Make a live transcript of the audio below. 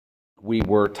we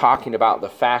were talking about the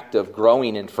fact of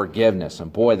growing in forgiveness.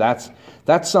 And boy, that's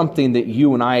something that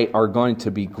you and I are going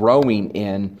to be growing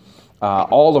in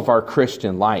all of our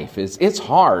Christian life. It's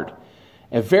hard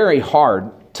and very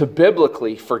hard to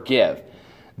biblically forgive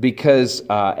because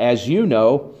as you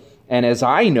know, and as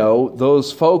I know,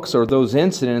 those folks or those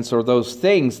incidents or those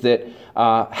things that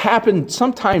happen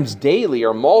sometimes daily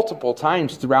or multiple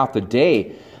times throughout the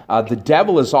day, the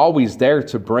devil is always there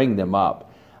to bring them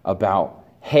up about,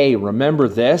 hey, remember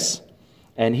this?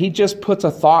 And he just puts a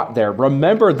thought there.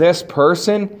 Remember this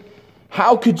person?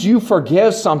 How could you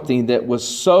forgive something that was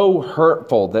so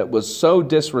hurtful, that was so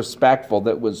disrespectful,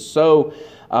 that was so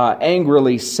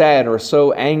angrily said or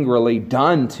so angrily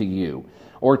done to you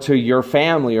or to your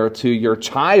family or to your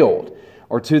child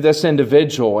or to this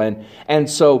individual? And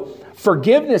so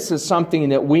forgiveness is something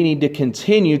that we need to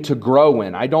continue to grow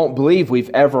in. I don't believe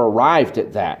we've ever arrived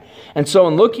at that. And so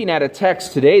in looking at a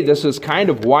text today, this is kind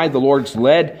of why the Lord's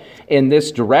led in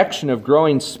this direction of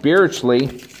growing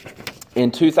spiritually in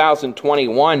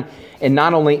 2021, and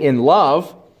not only in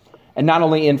love and not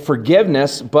only in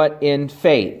forgiveness, but in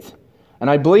faith. And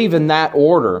I believe in that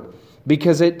order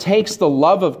because it takes the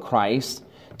love of Christ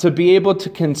to be able to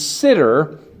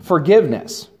consider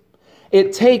forgiveness.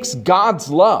 It takes God's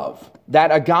love,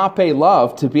 that agape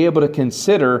love, to be able to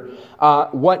consider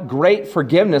what great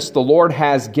forgiveness the Lord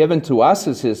has given to us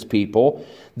as His people,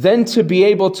 then to be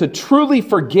able to truly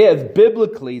forgive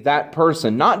biblically that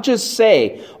person, not just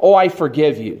say, oh, I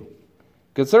forgive you.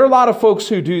 Because there are a lot of folks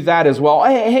who do that as well.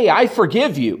 Hey, I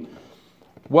forgive you.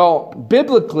 Well,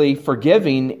 biblically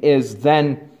forgiving is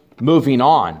then moving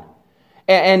on.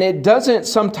 And it doesn't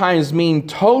sometimes mean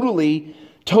totally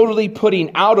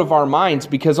putting out of our minds,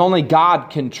 because only God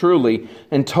can truly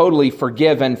and totally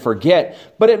forgive and forget.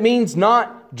 But it means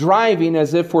not driving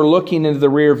as if we're looking into the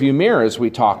rearview mirror, as we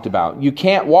talked about. You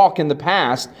can't walk in the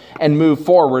past and move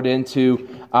forward into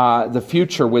the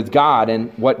future with God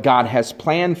and what God has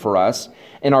planned for us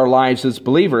in our lives as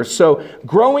believers. So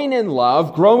growing in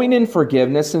love, growing in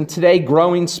forgiveness, and today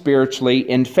growing spiritually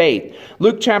in faith.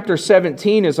 Luke chapter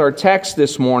 17 is our text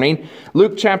this morning.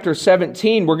 Luke chapter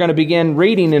 17, we're going to begin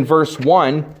reading in verse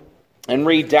 1 and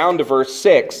read down to verse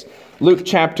 6. Luke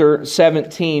chapter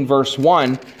 17, verse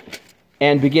 1,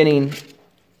 and beginning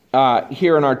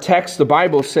here in our text, the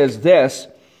Bible says this: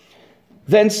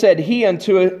 Then said he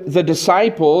unto the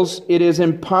disciples, It is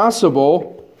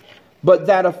impossible but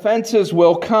that offenses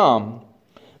will come.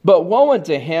 But woe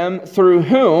unto him through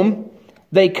whom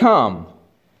they come.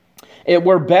 It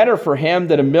were better for him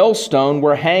that a millstone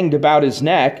were hanged about his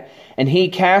neck, and he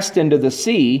cast into the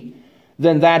sea,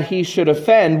 than that he should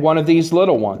offend one of these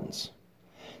little ones.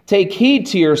 Take heed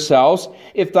to yourselves.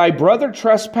 If thy brother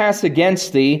trespass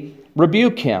against thee,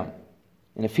 rebuke him.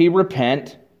 And if he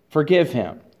repent, forgive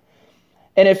him.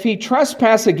 And if he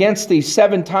trespass against thee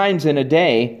 7 times in a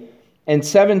day, and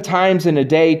 7 times in a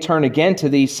day turn again to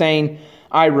thee, saying,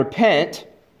 I repent,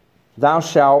 thou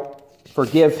shalt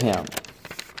forgive him.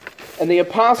 And the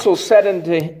apostles said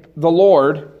unto the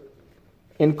Lord,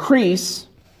 Increase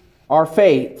our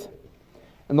faith.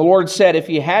 And the Lord said, If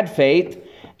ye had faith,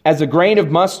 as a grain of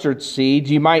mustard seed,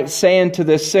 ye might say unto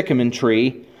this sycamore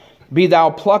tree, Be thou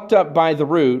plucked up by the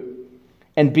root,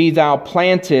 and be thou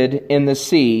planted in the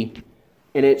sea,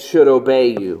 and it should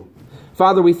obey you.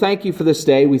 Father, we thank you for this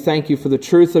day. We thank you for the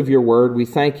truth of your word. We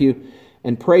thank you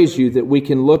and praise you that we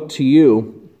can look to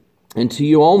you and to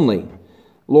you only,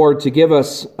 Lord, to give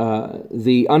us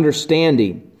the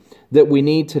understanding that we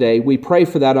need today. We pray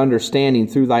for that understanding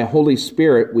through thy Holy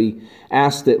Spirit. We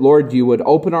ask that, Lord, you would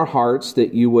open our hearts,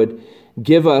 that you would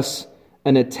give us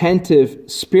an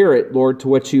attentive spirit, Lord, to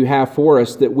what you have for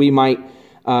us, that we might,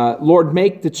 Lord,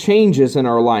 make the changes in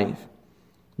our life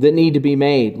that need to be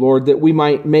made, Lord, that we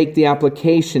might make the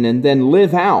application and then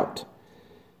live out,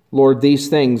 Lord, these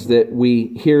things that we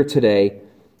hear today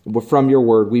from your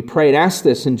word. We pray and ask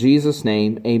this in Jesus'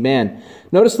 name, amen.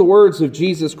 Notice the words of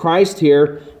Jesus Christ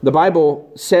here. The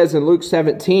Bible says in Luke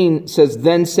 17, says,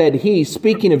 Then said he,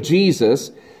 speaking of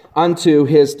Jesus, unto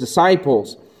his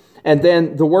disciples. And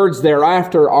then the words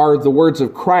thereafter are the words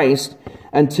of Christ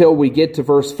until we get to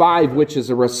verse 5, which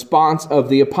is a response of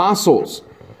the apostles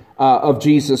of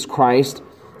Jesus Christ,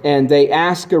 and they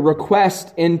ask a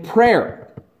request in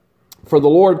prayer for the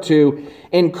Lord to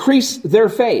increase their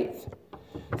faith.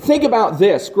 Think about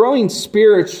this. Growing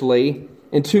spiritually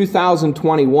in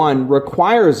 2021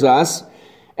 requires us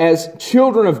as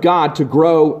children of God to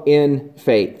grow in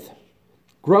faith.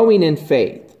 Growing in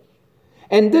faith.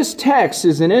 And this text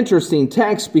is an interesting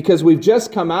text because we've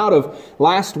just come out of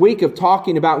last week of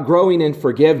talking about growing in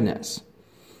forgiveness.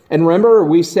 And remember,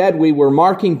 we said we were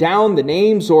marking down the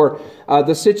names or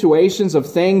the situations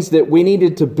of things that we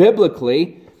needed to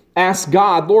biblically ask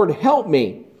God, Lord, help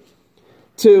me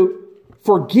to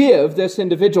forgive this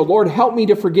individual. Lord, help me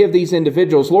to forgive these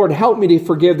individuals. Lord, help me to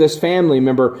forgive this family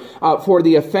member for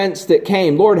the offense that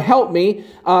came. Lord, help me.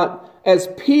 As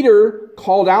Peter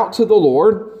called out to the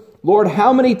Lord, Lord,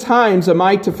 how many times am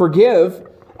I to forgive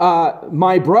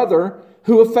my brother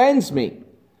who offends me?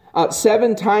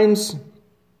 7 times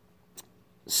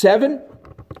 7?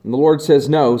 And the Lord says,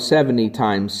 no, 70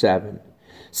 times 7.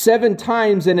 7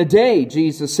 times in a day,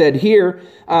 Jesus said here.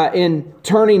 In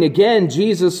turning again,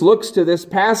 Jesus looks to this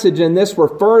passage, and this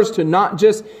refers to not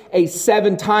just a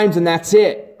 7 times and that's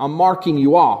it. I'm marking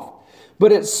you off.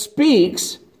 But it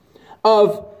speaks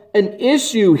of an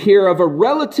issue here of a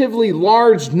relatively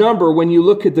large number when you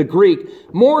look at the Greek,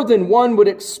 more than one would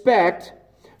expect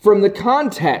from the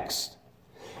context.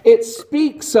 It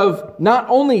speaks of not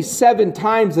only 7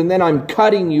 times and then I'm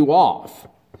cutting you off,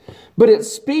 but it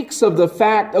speaks of the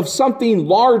fact of something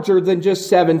larger than just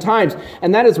 7 times.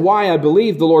 And that is why I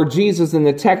believe the Lord Jesus in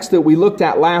the text that we looked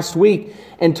at last week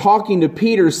and talking to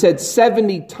Peter said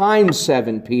 70 times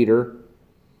 7, Peter.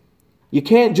 You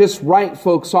can't just write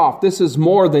folks off. This is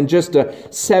more than just a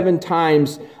 7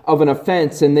 times of an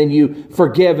offense and then you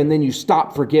forgive and then you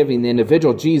stop forgiving the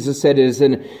individual. Jesus said it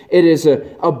is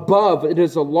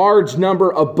a large number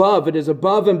above. It is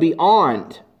above and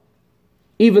beyond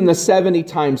even the 70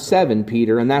 times 7,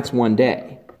 Peter, and that's one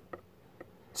day.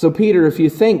 So Peter, if you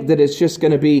think that it's just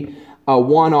going to be a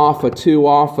 1 off, a 2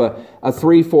 off, a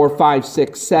 3, 4, 5,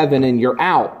 6, 7, and you're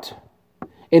out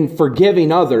in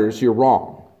forgiving others, you're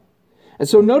wrong. And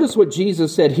so notice what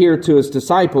Jesus said here to his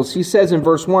disciples. He says in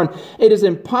verse 1, it is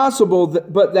impossible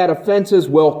but that offenses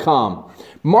will come.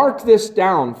 Mark this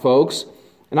down, folks.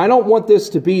 And I don't want this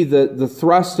to be the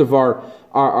thrust of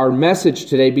our message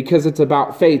today because it's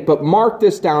about faith. But mark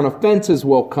this down, offenses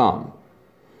will come.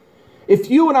 If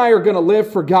you and I are going to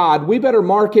live for God, we better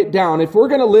mark it down. If we're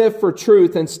going to live for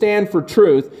truth and stand for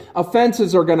truth,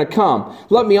 offenses are going to come.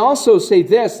 Let me also say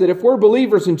this, that if we're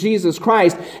believers in Jesus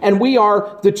Christ and we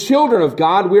are the children of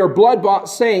God, we are blood-bought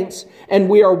saints, and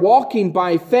we are walking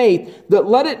by faith, that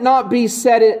let it not be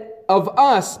said of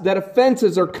us that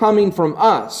offenses are coming from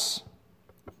us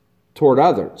toward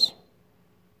others.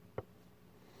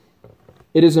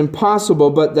 It is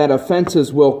impossible but that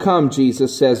offenses will come,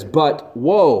 Jesus says, but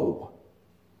woe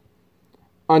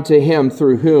unto him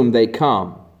through whom they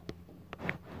come.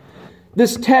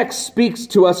 This text speaks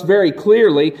to us very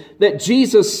clearly that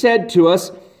Jesus said to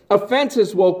us,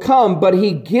 offenses will come, but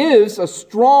he gives a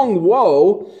strong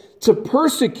woe to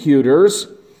persecutors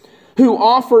who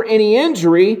offer any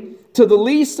injury to the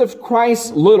least of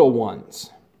Christ's little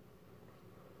ones.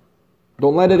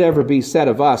 Don't let it ever be said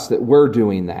of us that we're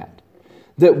doing that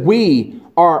we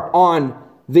are on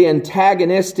the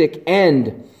antagonistic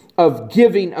end of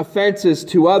giving offenses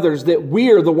to others, that we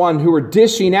are the one who are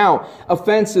dishing out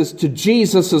offenses to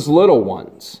Jesus' little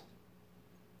ones.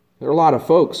 There are a lot of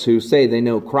folks who say they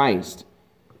know Christ,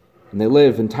 and they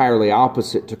live entirely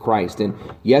opposite to Christ. And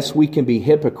yes, we can be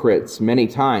hypocrites many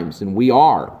times, and we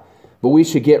are. But we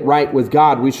should get right with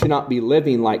God. We should not be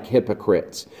living like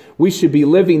hypocrites. We should be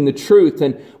living the truth.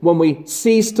 And when we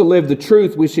cease to live the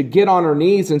truth, we should get on our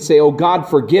knees and say, oh God,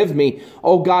 forgive me.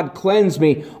 Oh God, cleanse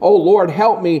me. Oh Lord,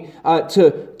 help me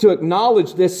to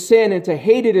acknowledge this sin and to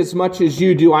hate it as much as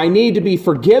you do. I need to be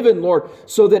forgiven, Lord,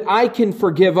 so that I can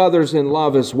forgive others in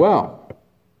love as well.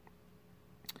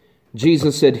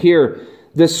 Jesus said here,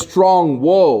 this strong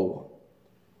woe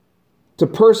to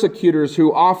persecutors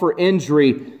who offer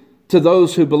injury to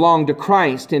those who belong to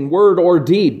Christ in word or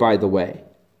deed, by the way.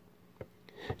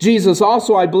 Jesus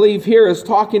also, I believe, here is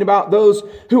talking about those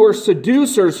who are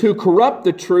seducers, who corrupt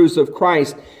the truths of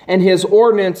Christ and his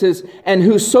ordinances, and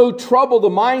who so trouble the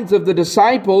minds of the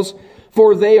disciples,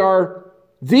 for they are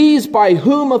these by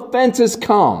whom offenses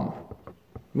come. I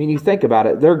mean, you think about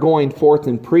it. They're going forth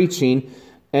and preaching,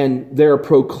 and they're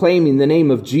proclaiming the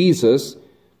name of Jesus.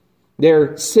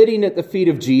 They're sitting at the feet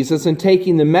of Jesus and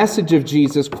taking the message of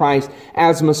Jesus Christ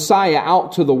as Messiah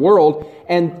out to the world,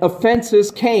 and offenses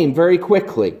came very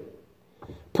quickly.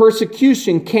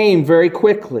 Persecution came very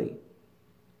quickly.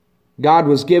 God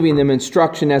was giving them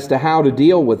instruction as to how to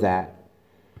deal with that.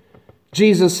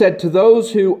 Jesus said to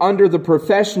those who, under the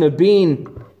profession of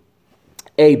being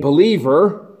a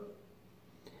believer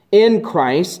in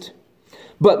Christ,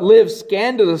 but live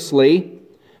scandalously,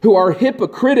 who are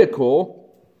hypocritical,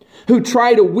 who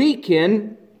try to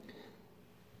weaken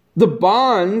the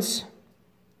bonds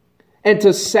and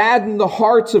to sadden the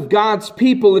hearts of God's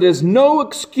people, it is no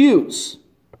excuse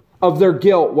of their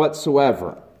guilt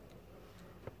whatsoever.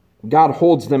 God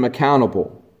holds them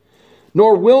accountable.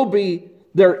 Nor will be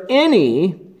there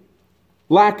any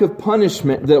lack of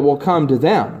punishment that will come to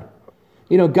them.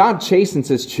 You know, God chastens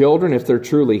His children if they're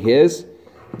truly His.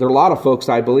 There are a lot of folks,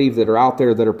 I believe, that are out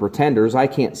there that are pretenders. I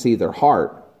can't see their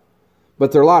heart.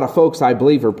 But there are a lot of folks, I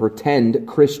believe, are pretend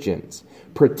Christians.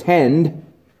 Pretend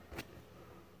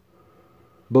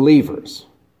believers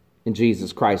in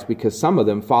Jesus Christ, because some of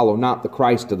them follow not the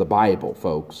Christ of the Bible,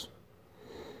 folks.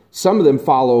 Some of them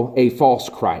follow a false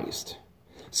Christ.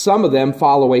 Some of them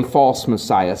follow a false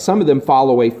Messiah. Some of them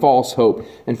follow a false hope.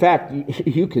 In fact,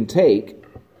 you can take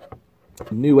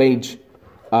New Age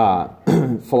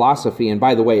philosophy, and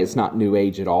by the way, it's not New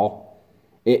Age at all.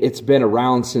 It's been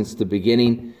around since the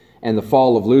beginning and the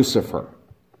fall of Lucifer.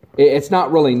 It's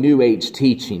not really New Age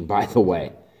teaching, by the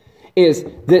way. Is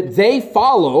that they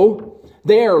follow,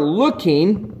 they are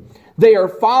looking, they are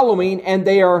following, and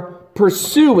they are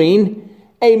pursuing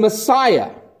a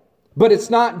Messiah. But it's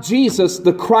not Jesus,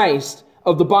 the Christ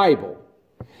of the Bible.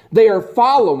 They are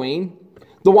following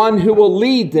the one who will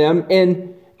lead them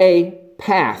in a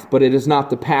path, but it is not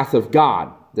the path of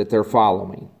God that they're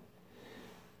following.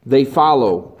 They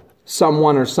follow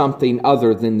someone or something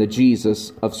other than the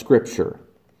Jesus of Scripture.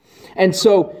 And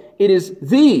so it is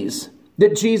these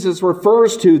that Jesus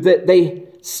refers to, that they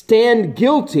stand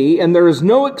guilty and there is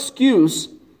no excuse,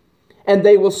 and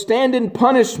they will stand in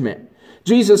punishment.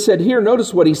 Jesus said here,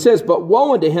 notice what He says, but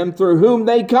woe unto him through whom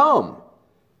they come.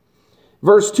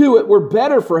 Verse 2, it were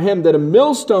better for him that a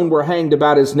millstone were hanged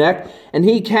about his neck, and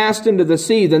he cast into the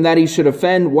sea, than that he should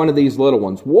offend one of these little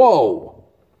ones. Whoa!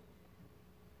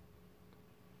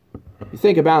 You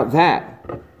think about that.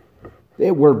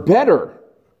 They were better.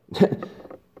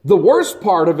 The worst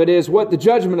part of it is what the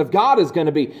judgment of God is going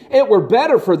to be. It were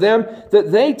better for them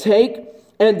that they take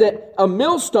and that a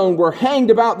millstone were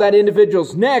hanged about that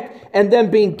individual's neck and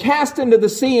them being cast into the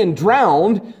sea and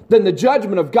drowned, than the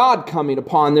judgment of God coming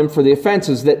upon them for the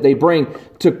offenses that they bring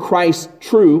to Christ's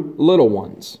true little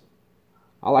ones.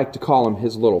 I like to call them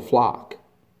His little flock.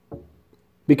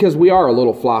 Because we are a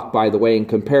little flock, by the way, in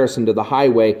comparison to the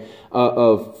highway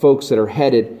of folks that are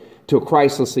headed to a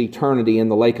Christless eternity in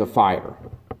the lake of fire.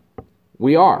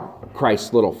 We are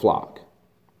Christ's little flock.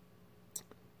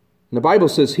 And the Bible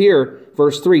says here,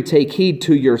 verse 3, take heed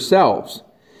to yourselves.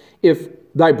 If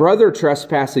thy brother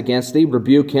trespass against thee,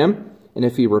 rebuke him, and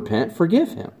if he repent,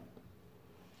 forgive him.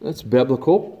 That's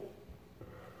biblical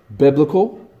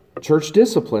church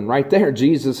discipline right there.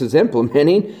 Jesus is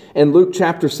implementing in Luke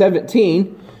chapter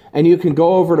 17, and you can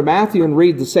go over to Matthew and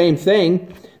read the same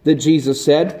thing that Jesus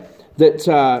said, that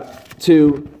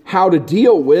to how to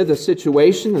deal with a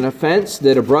situation, an offense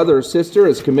that a brother or sister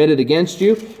has committed against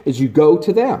you, is you go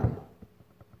to them.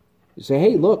 You say,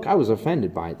 hey, look, I was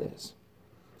offended by this.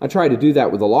 I try to do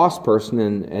that with a lost person,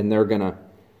 and they're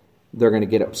gonna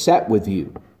get upset with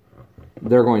you.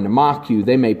 They're going to mock you.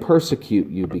 They may persecute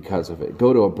you because of it.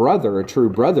 Go to a brother, a true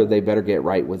brother, they better get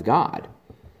right with God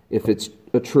if it's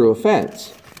a true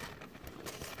offense.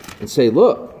 And say,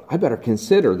 look, I better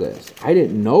consider this. I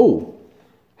didn't know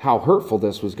how hurtful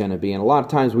this was going to be. And a lot of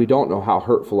times we don't know how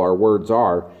hurtful our words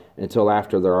are until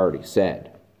after they're already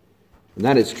said. And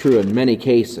that is true in many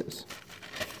cases.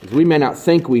 We may not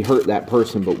think we hurt that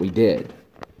person, but we did.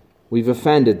 We've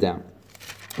offended them.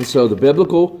 And so the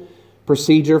biblical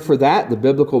procedure for that, the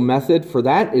biblical method for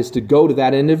that, is to go to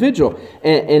that individual.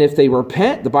 And if they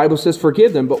repent, the Bible says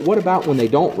forgive them. But what about when they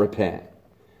don't repent?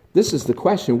 This is the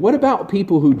question. What about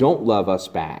people who don't love us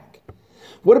back?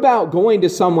 What about going to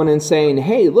someone and saying,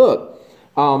 hey, look,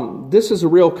 this is a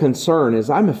real concern, as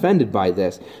I'm offended by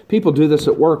this. People do this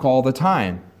at work all the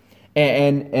time.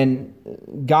 And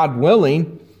God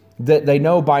willing, that they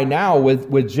know by now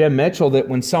with Jim Mitchell that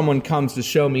when someone comes to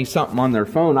show me something on their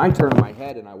phone, I turn my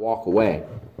head and I walk away.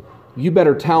 You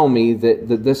better tell me that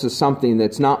this is something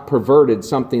that's not perverted,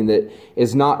 something that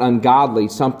is not ungodly,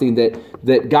 something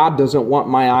that God doesn't want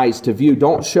my eyes to view.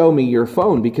 Don't show me your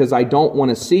phone, because I don't want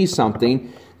to see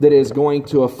something that is going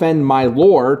to offend my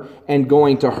Lord and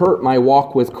going to hurt my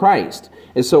walk with Christ.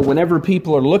 And so whenever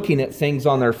people are looking at things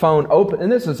on their phone,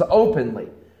 and this is openly,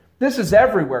 this is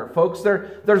everywhere, folks.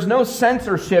 There's no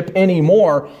censorship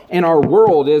anymore in our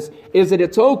world. Is that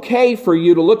it's okay for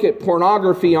you to look at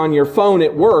pornography on your phone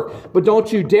at work, but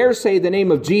don't you dare say the name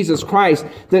of Jesus Christ,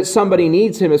 that somebody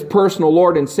needs Him as personal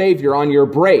Lord and Savior on your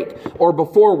break or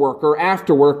before work or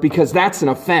after work, because that's an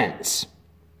offense.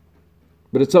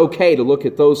 But it's okay to look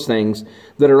at those things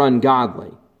that are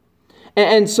ungodly.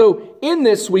 And so in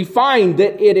this we find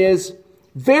that it is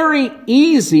very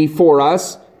easy for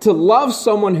us to love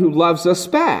someone who loves us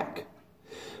back.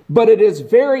 But it is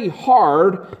very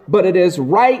hard, but it is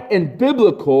right and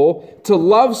biblical to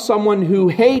love someone who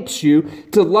hates you,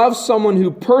 to love someone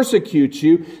who persecutes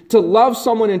you, to love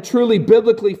someone and truly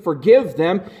biblically forgive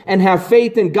them and have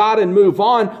faith in God and move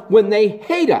on when they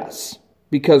hate us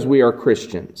because we are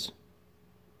Christians.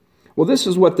 Well, this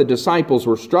is what the disciples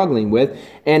were struggling with,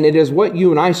 and it is what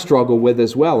you and I struggle with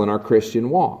as well in our Christian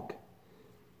walk.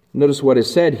 Notice what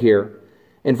is said here.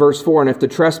 In verse 4, and if they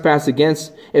trespass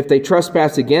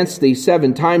against thee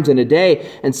 7 times in a day,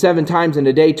 and 7 times in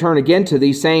a day turn again to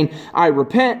thee, saying, I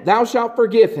repent, thou shalt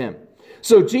forgive him.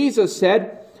 So Jesus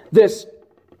said, this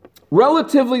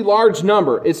relatively large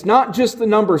number, it's not just the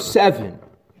number 7.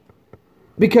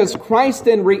 Because Christ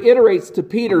then reiterates to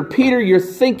Peter, Peter, you're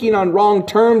thinking on wrong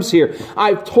terms here.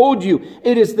 I've told you,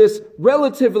 it is this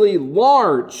relatively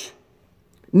large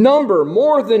number,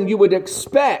 more than you would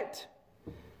expect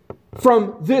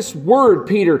from this word,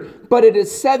 Peter. But it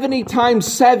is 70 times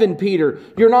 7, Peter.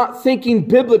 You're not thinking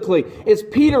biblically. It's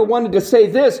Peter wanted to say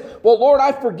this, well, Lord,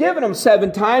 I've forgiven them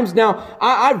 7 times. Now,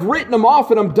 I've written them off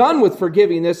and I'm done with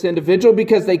forgiving this individual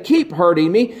because they keep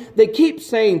hurting me. They keep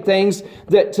saying things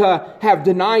that have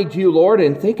denied you, Lord.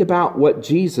 And think about what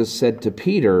Jesus said to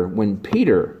Peter when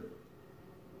Peter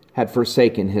had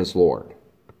forsaken his Lord.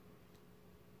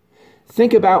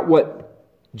 Think about what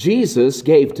Jesus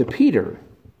gave to Peter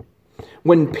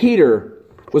when Peter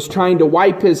was trying to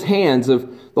wipe his hands of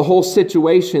the whole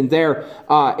situation there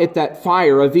at that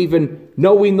fire, of even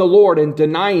knowing the Lord and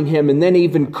denying him, and then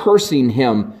even cursing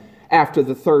him after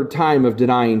the 3rd time of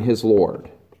denying his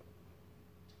Lord.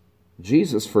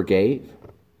 Jesus forgave.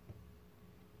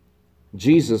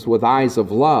 Jesus, with eyes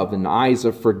of love and eyes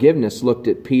of forgiveness, looked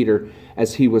at Peter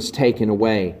as he was taken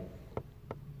away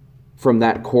from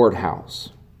that courthouse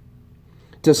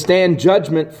to stand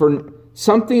judgment for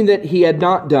something that he had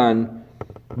not done,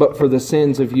 but for the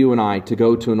sins of you and I, to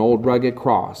go to an old rugged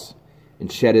cross and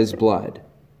shed his blood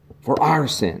for our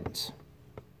sins,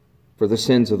 for the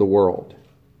sins of the world.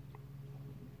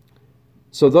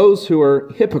 So those who are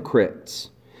hypocrites,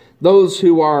 those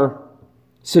who are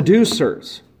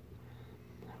seducers,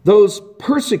 those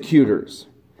persecutors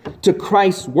to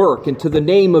Christ's work and to the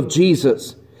name of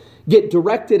Jesus get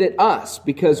directed at us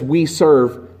because we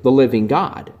serve the living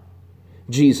God.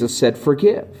 Jesus said,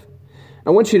 forgive. I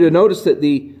want you to notice that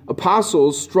the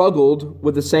apostles struggled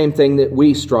with the same thing that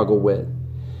we struggle with.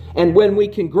 And when we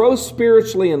can grow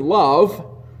spiritually in love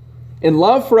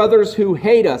for others who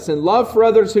hate us, in love for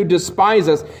others who despise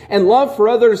us, and love for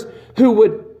others who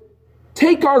would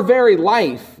take our very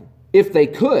life if they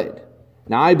could.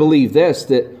 Now, I believe this,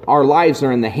 that our lives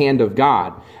are in the hand of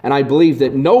God. And I believe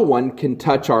that no one can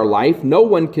touch our life. No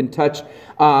one can touch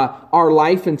our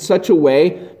life in such a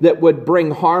way that would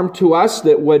bring harm to us,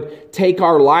 that would take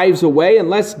our lives away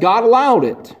unless God allowed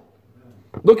it.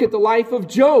 Look at the life of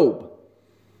Job.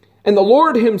 And the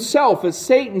Lord himself, as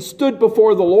Satan stood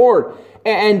before the Lord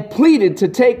and pleaded to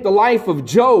take the life of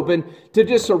Job and to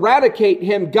just eradicate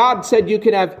him, God said, you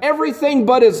can have everything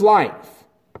but his life.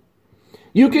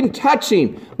 You can touch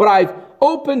him, but I've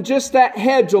opened just that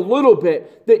hedge a little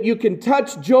bit that you can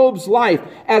touch Job's life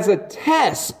as a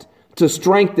test to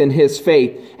strengthen his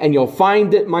faith, and you'll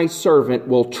find that my servant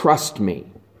will trust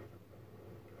me.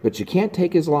 But you can't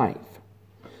take his life.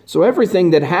 So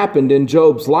everything that happened in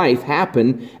Job's life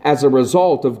happened as a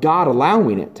result of God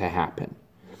allowing it to happen.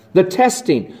 The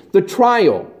testing, the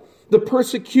trial, the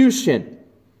persecution,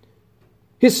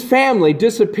 his family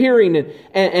disappearing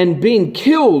and being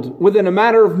killed within a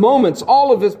matter of moments.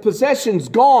 All of his possessions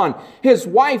gone. His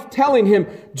wife telling him,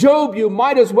 Job, you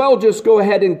might as well just go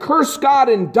ahead and curse God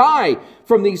and die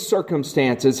from these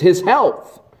circumstances. His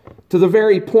health to the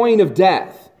very point of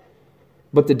death.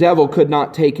 But the devil could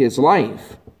not take his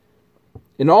life.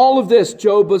 In all of this,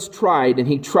 Job was tried and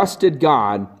he trusted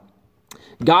God.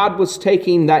 God was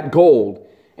taking that gold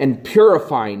and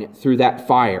purifying it through that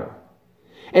fire.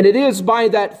 And it is by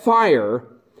that fire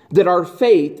that our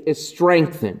faith is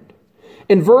strengthened.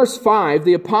 In verse 5,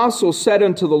 the apostle said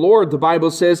unto the Lord, the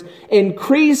Bible says,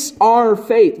 increase our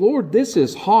faith. Lord, this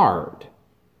is hard.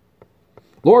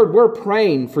 Lord, we're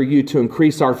praying for you to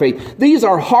increase our faith. These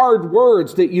are hard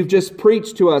words that you've just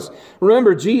preached to us.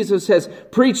 Remember, Jesus has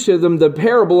preached to them the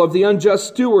parable of the unjust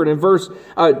steward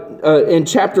in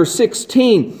chapter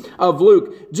 16 of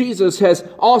Luke. Jesus has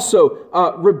also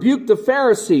rebuked the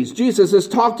Pharisees. Jesus has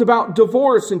talked about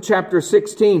divorce in chapter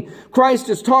 16. Christ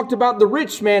has talked about the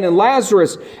rich man and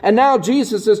Lazarus. And now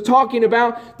Jesus is talking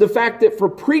about the fact that for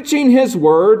preaching his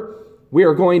word, we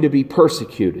are going to be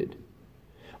persecuted.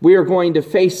 We are going to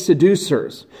face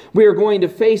seducers. We are going to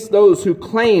face those who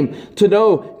claim to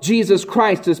know Jesus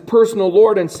Christ as personal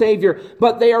Lord and Savior,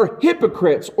 but they are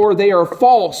hypocrites or they are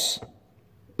false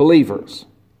believers,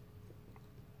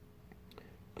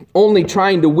 only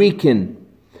trying to weaken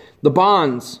the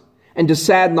bonds and to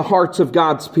sadden the hearts of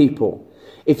God's people.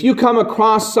 If you come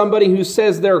across somebody who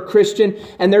says they're a Christian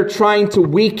and they're trying to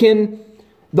weaken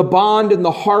the bond in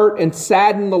the heart and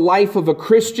sadden the life of a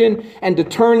Christian and to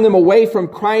turn them away from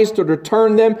Christ or to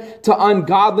turn them to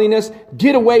ungodliness,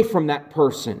 get away from that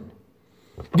person.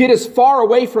 Get as far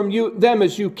away from them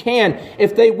as you can.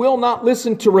 If they will not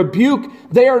listen to rebuke,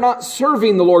 they are not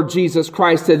serving the Lord Jesus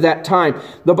Christ at that time.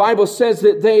 The Bible says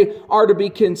that they are to be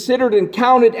considered and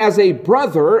counted as a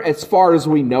brother as far as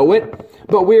we know it,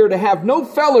 but we are to have no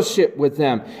fellowship with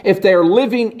them if they are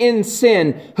living in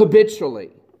sin habitually.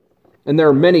 And there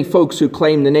are many folks who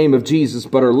claim the name of Jesus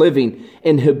but are living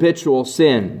in habitual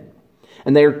sin.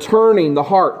 And they are turning the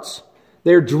hearts.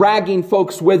 They're dragging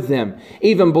folks with them.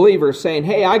 Even believers saying,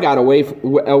 hey, I got away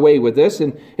with this,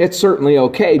 and it's certainly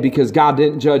okay because God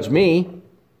didn't judge me.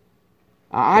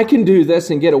 I can do this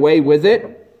and get away with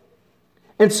it.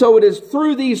 And so it is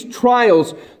through these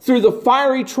trials, through the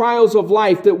fiery trials of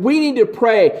life, that we need to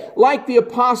pray like the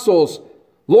apostles,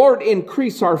 Lord,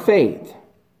 increase our faith.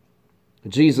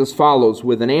 Jesus follows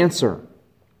with an answer.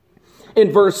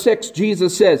 In verse 6,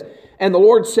 Jesus says, and the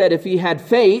Lord said, if he had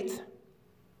faith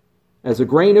as a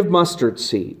grain of mustard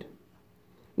seed.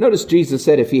 Notice Jesus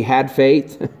said, if he had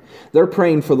faith. They're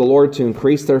praying for the Lord to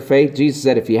increase their faith. Jesus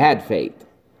said, if he had faith.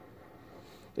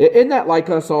 Isn't that like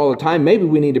us all the time? Maybe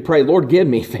we need to pray, Lord, give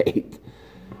me faith.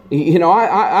 You know,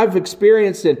 I've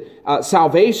experienced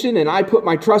salvation, and I put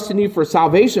my trust in you for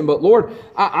salvation. But Lord,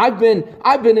 I've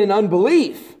been in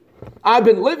unbelief. I've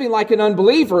been living like an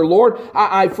unbeliever, Lord.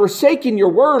 I've forsaken your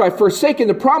word. I've forsaken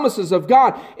the promises of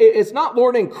God. It's not,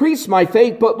 Lord, increase my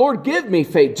faith, but Lord, give me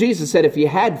faith. Jesus said, if you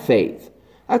had faith.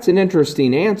 That's an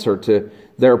interesting answer to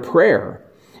their prayer.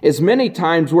 As many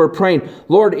times we're praying,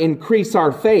 Lord, increase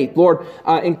our faith. Lord,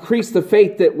 increase the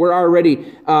faith that we're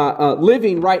already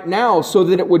living right now so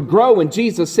that it would grow. And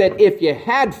Jesus said, if you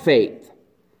had faith,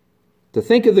 to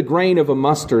think of the grain of a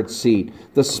mustard seed,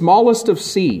 the smallest of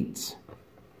seeds.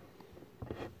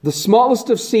 The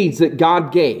smallest of seeds that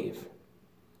God gave,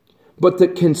 but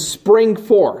that can spring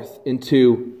forth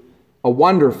into a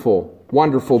wonderful,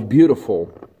 wonderful,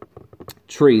 beautiful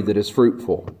tree that is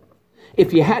fruitful.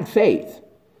 If you had faith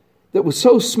that was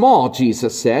so small,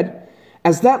 Jesus said,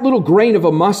 as that little grain of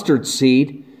a mustard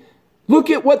seed, look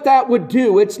at what that would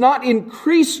do. It's not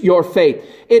increase your faith.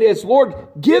 It is, Lord,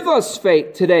 give us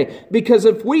faith today. Because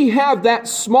if we have that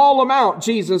small amount,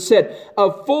 Jesus said,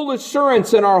 of full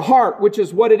assurance in our heart, which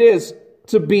is what it is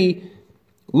to be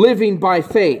living by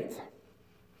faith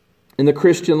in the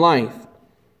Christian life.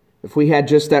 If we had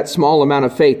just that small amount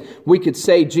of faith, we could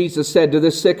say, Jesus said to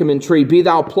this sycamore tree, be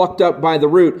thou plucked up by the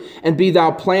root, and be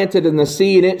thou planted in the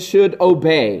sea, and it should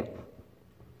obey.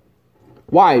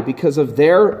 Why? Because of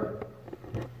their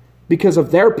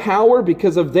power,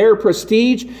 because of their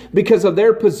prestige, because of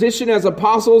their position as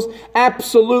apostles?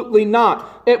 Absolutely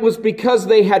not. It was because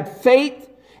they had faith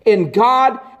in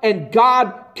God, and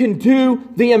God can do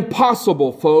the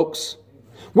impossible, folks.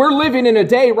 We're living in a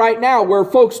day right now where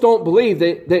folks don't believe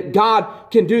that God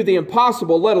can do the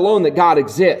impossible, let alone that God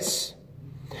exists.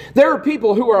 There are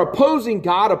people who are opposing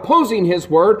God, opposing His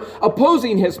Word,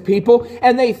 opposing His people,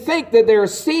 and they think that they're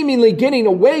seemingly getting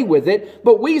away with it,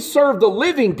 but we serve the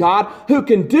living God who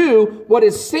can do what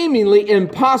is seemingly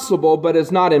impossible, but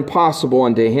is not impossible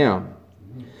unto Him.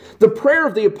 The prayer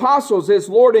of the apostles is,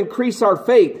 Lord, increase our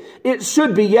faith. It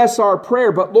should be, yes, our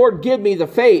prayer, but Lord, give me the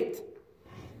faith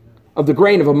of the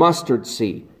grain of a mustard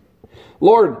seed.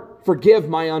 Lord, forgive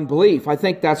my unbelief. I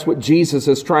think that's what Jesus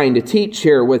is trying to teach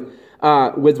here with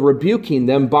rebuking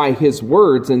them by His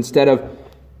words instead of,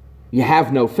 you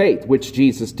have no faith, which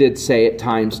Jesus did say at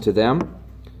times to them.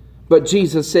 But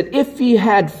Jesus said, if ye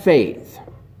had faith,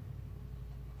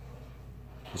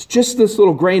 it's just this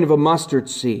little grain of a mustard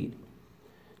seed.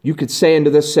 You could say unto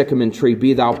this sycamore tree,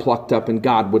 be thou plucked up, and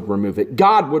God would remove it.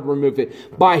 God would remove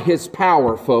it by His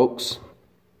power, folks.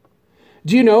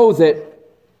 Do you know that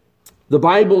the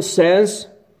Bible says,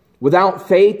 without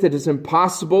faith it is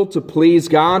impossible to please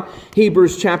God?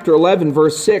 Hebrews chapter 11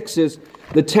 verse 6 is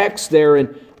the text there,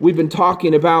 and we've been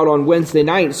talking about on Wednesday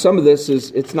night. Some of this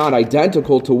it's not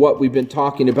identical to what we've been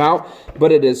talking about,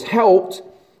 but it has helped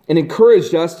and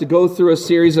encouraged us to go through a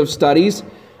series of studies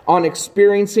on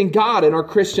experiencing God in our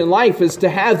Christian life, is to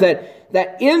have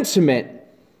that intimate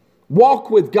walk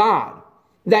with God.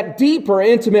 That deeper,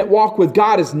 intimate walk with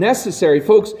God is necessary.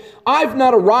 Folks, I've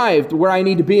not arrived where I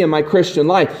need to be in my Christian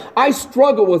life. I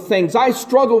struggle with things. I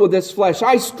struggle with this flesh.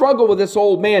 I struggle with this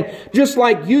old man, just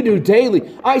like you do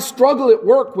daily. I struggle at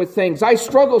work with things. I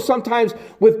struggle sometimes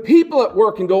with people at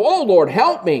work and go, oh Lord,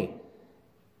 help me.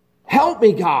 Help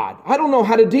me, God. I don't know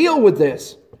how to deal with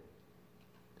this.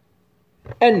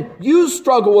 And you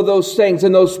struggle with those things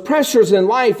and those pressures in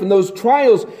life and those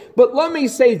trials. But let me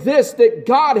say this, that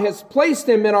God has placed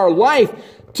them in our life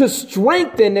to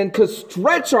strengthen and to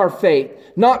stretch our faith,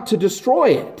 not to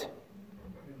destroy it.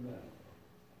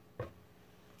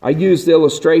 I used the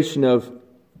illustration of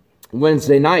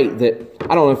Wednesday night that,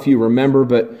 I don't know if you remember,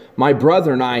 but my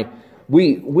brother and I,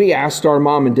 we asked our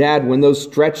mom and dad when those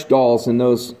stretch dolls and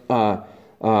those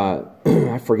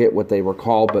I forget what they were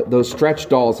called, but those stretch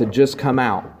dolls had just come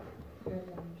out.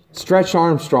 Stretch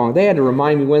Armstrong. They had to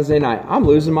remind me Wednesday night. I'm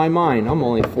losing my mind. I'm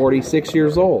only 46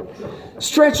 years old.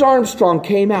 Stretch Armstrong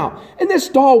came out, and this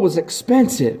doll was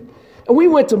expensive. And we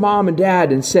went to Mom and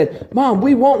Dad and said, Mom,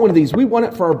 we want one of these. We want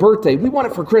it for our birthday. We want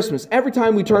it for Christmas. Every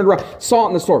time we turned around, saw it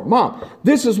in the store. Mom,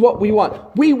 this is what we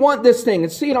want. We want this thing.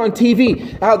 And see it on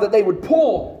TV, how that they would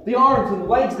pull the arms and the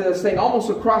legs of this thing almost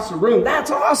across the room.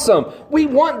 That's awesome. We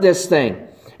want this thing.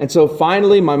 And so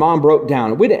finally, my mom broke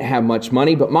down. We didn't have much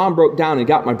money, but Mom broke down and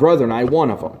got my brother and I one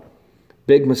of them.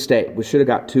 Big mistake. We should have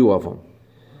got two of them.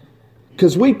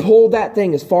 Because we pulled that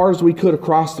thing as far as we could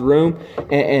across the room.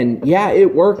 And yeah,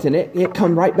 it worked and it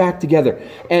come right back together.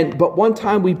 But one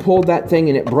time we pulled that thing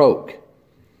and it broke.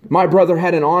 My brother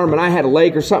had an arm and I had a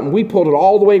leg or something. We pulled it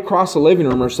all the way across the living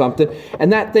room or something.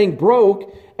 And that thing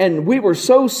broke. And we were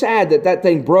so sad that that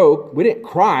thing broke. We didn't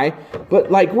cry.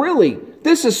 But like, really,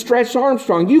 this is Stretch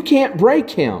Armstrong. You can't break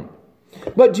him.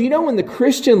 But do you know in the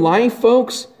Christian life,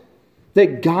 folks,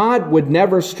 that God would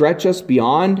never stretch us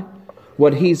beyond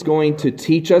what He's going to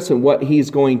teach us and what He's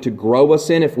going to grow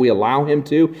us in if we allow Him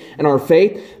to in our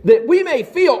faith? That we may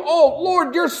feel, oh,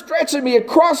 Lord, you're stretching me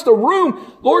across the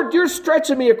room. Lord, you're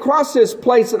stretching me across this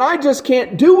place and I just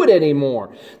can't do it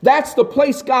anymore. That's the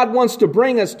place God wants to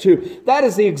bring us to. That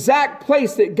is the exact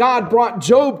place that God brought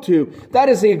Job to. That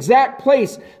is the exact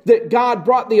place that God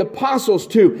brought the apostles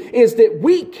to, is that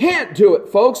we can't do it,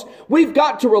 folks. We've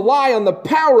got to rely on the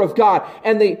power of God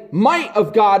and the might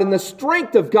of God and the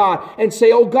strength of God and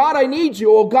say, oh God, I need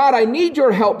you. Oh God, I need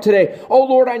your help today. Oh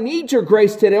Lord, I need your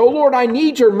grace today. Oh Lord, I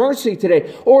need your mercy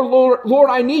today. Oh Lord,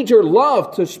 I need your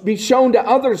love to be shown to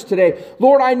others today.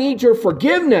 Lord, I need your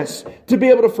forgiveness to be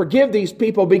able to forgive these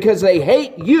people because they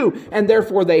hate you and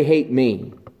therefore they hate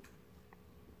me.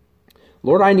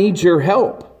 Lord, I need your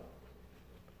help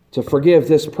to forgive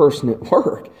this person at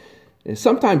work. And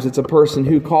sometimes it's a person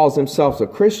who calls himself a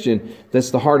Christian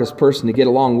that's the hardest person to get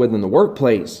along with in the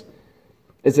workplace.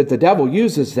 Is that the devil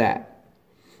uses that.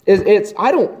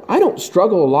 I don't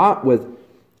struggle a lot with,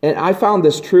 and I found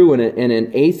this true in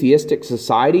an atheistic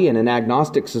society and an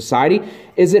agnostic society,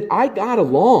 is that I got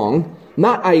along,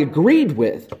 not I agreed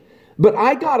with, but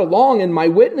I got along in my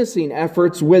witnessing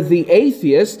efforts with the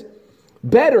atheist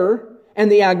better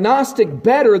and the agnostic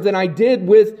better than I did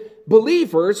with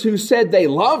believers who said they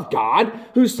loved God,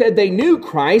 who said they knew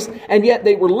Christ, and yet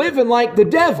they were living like the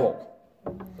devil.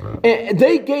 And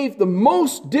they gave the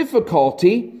most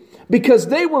difficulty because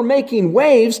they were making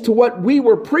waves to what we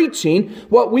were preaching,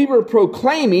 what we were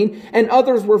proclaiming, and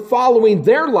others were following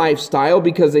their lifestyle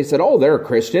because they said, oh, they're a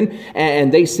Christian,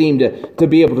 and they seem to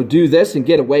be able to do this and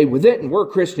get away with it, and we're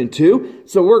Christian too,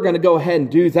 so we're going to go ahead and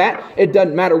do that. It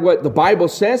doesn't matter what the Bible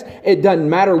says. It doesn't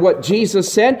matter what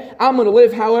Jesus said. I'm going to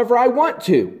live however I want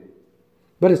to.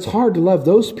 But it's hard to love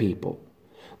those people.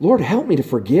 Lord, help me to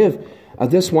forgive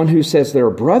this one who says they're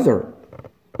a brother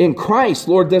in Christ.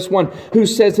 Lord, this one who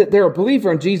says that they're a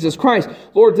believer in Jesus Christ.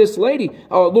 Lord, this lady,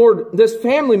 Lord, this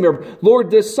family member,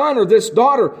 Lord, this son or this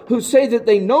daughter who say that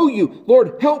they know you.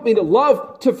 Lord, help me to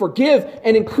love, to forgive,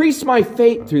 and increase my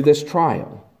faith through this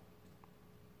trial.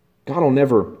 God will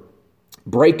never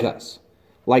break us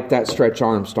like that Stretch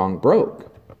Armstrong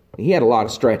broke. He had a lot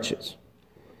of stretches.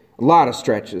 A lot of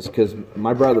stretches because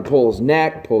my brother pulls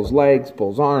neck, pulls legs,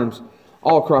 pulls arms,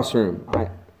 all across the room.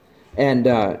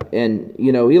 And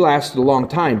you know, he lasted a long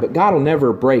time, but God will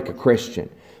never break a Christian.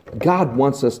 God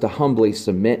wants us to humbly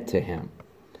submit to Him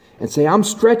and say, I'm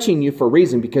stretching you for a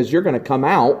reason because you're going to come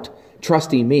out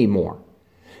trusting me more.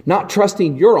 Not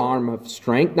trusting your arm of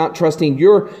strength, not trusting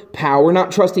your power,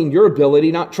 not trusting your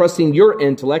ability, not trusting your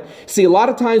intellect. See, a lot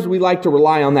of times we like to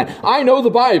rely on that. I know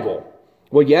the Bible.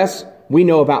 Well, yes, we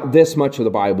know about this much of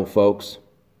the Bible, folks.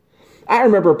 I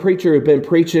remember a preacher who'd been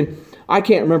preaching, I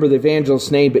can't remember the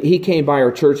evangelist's name, but he came by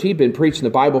our church. He'd been preaching the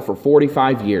Bible for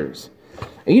 45 years.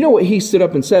 And you know what he stood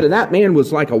up and said? And that man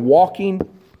was like a walking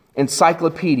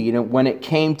encyclopedia when it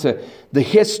came to the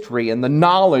history and the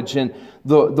knowledge and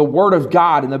the Word of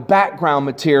God and the background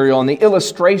material and the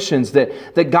illustrations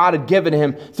that God had given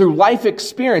him through life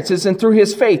experiences and through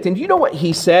his faith. And you know what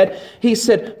he said? He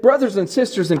said, brothers and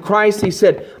sisters in Christ, he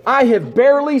said, I have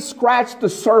barely scratched the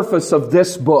surface of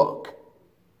this book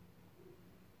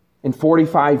in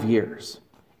 45 years.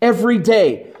 Every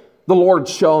day, the Lord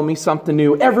showing me something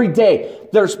new. Every day,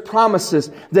 there's promises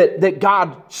that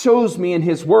God shows me in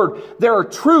His Word. There are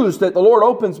truths that the Lord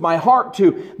opens my heart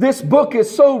to. This book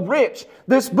is so rich.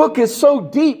 This book is so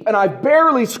deep, and I've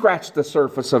barely scratched the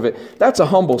surface of it. That's a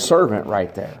humble servant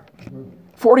right there.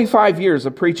 45 years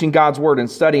of preaching God's Word and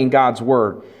studying God's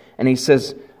Word. And he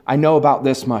says, I know about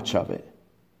this much of it.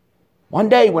 One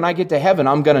day when I get to heaven,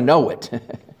 I'm going to know it.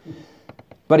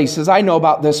 But he says, I know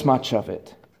about this much of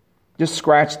it. Just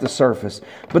scratch the surface.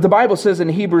 But the Bible says in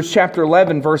Hebrews chapter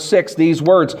 11, verse 6, these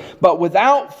words, but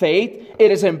without faith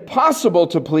it is impossible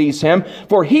to please Him,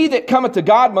 for he that cometh to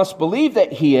God must believe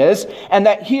that He is, and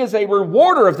that He is a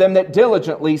rewarder of them that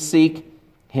diligently seek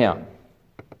Him.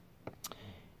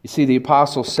 You see, the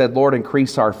apostles said, Lord,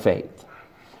 increase our faith.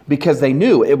 Because they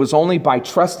knew it was only by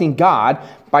trusting God,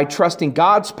 by trusting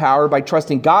God's power, by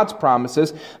trusting God's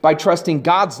promises, by trusting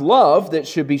God's love that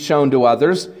should be shown to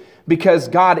others, because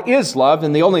God is love,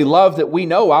 and the only love that we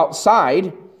know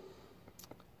outside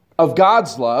of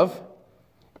God's love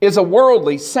is a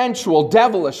worldly, sensual,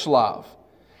 devilish love.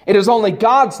 It is only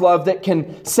God's love that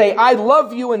can say, I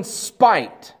love you in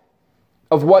spite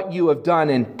of what you have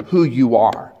done and who you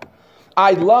are.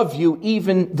 I love you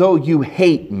even though you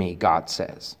hate me, God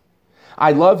says.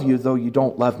 I love you though you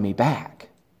don't love me back.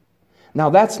 Now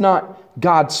that's not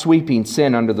God sweeping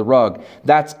sin under the rug.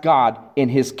 That's God in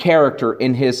His character,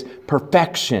 in His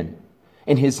perfection,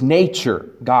 in His nature.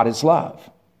 God is love.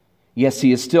 Yes,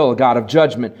 He is still a God of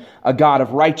judgment, a God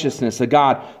of righteousness, a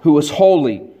God who is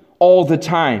holy all the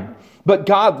time. But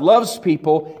God loves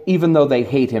people even though they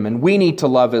hate Him, and we need to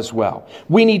love as well.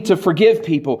 We need to forgive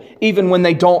people even when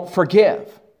they don't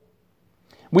forgive.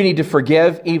 We need to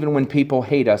forgive even when people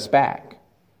hate us back,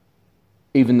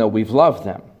 even though we've loved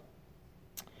them.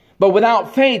 But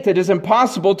without faith, it is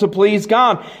impossible to please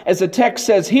God. As the text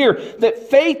says here, that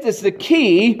faith is the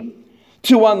key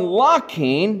to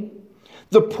unlocking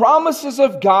the promises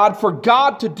of God for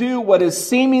God to do what is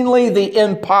seemingly the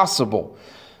impossible.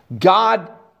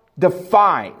 God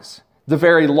defies the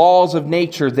very laws of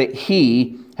nature that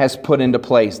He has put into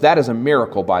place. That is a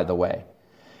miracle, by the way.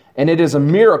 And it is a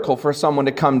miracle for someone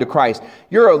to come to Christ.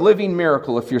 You're a living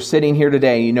miracle if you're sitting here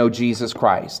today and you know Jesus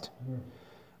Christ.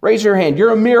 Raise your hand.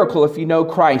 You're a miracle if you know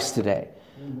Christ today.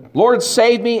 Lord,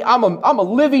 save me. I'm a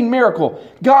living miracle.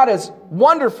 God has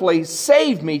wonderfully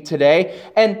saved me today.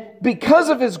 And because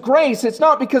of His grace, it's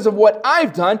not because of what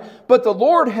I've done, but the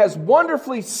Lord has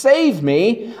wonderfully saved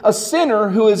me, a sinner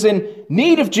who is in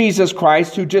need of Jesus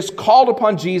Christ, who just called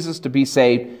upon Jesus to be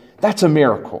saved. That's a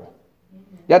miracle.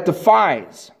 That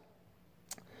defies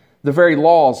the very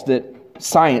laws that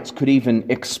science could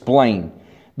even explain.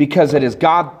 Because it is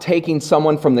God taking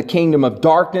someone from the kingdom of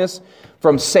darkness,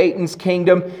 from Satan's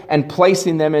kingdom, and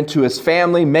placing them into His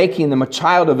family, making them a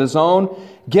child of His own,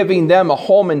 giving them a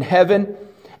home in heaven,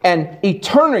 and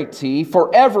eternity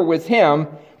forever with Him,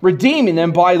 redeeming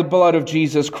them by the blood of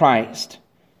Jesus Christ.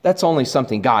 That's only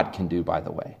something God can do, by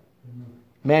the way.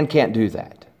 Man can't do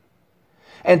that.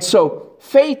 And so,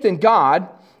 faith in God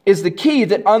is the key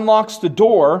that unlocks the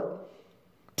door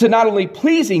to not only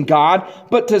pleasing God,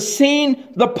 but to seeing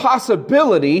the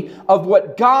possibility of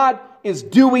what God is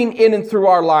doing in and through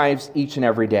our lives each and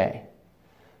every day.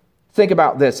 Think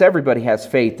about this. Everybody has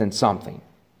faith in something.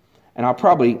 And I'll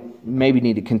probably maybe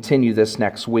need to continue this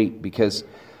next week, because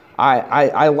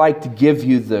I like to give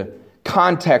you the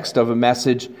context of a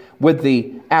message with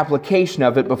the application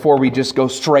of it before we just go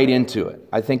straight into it.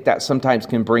 I think that sometimes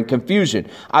can bring confusion.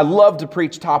 I love to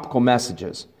preach topical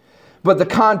messages, but the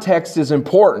context is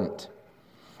important.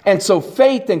 And so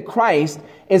faith in Christ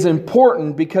is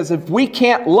important, because if we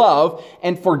can't love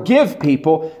and forgive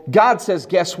people, God says,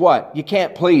 guess what? You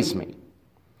can't please me.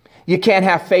 You can't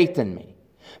have faith in me.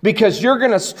 Because you're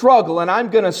going to struggle, and I'm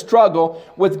going to struggle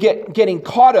with getting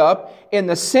caught up in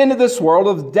the sin of this world,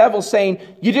 of the devil saying,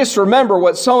 you just remember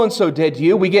what so-and-so did to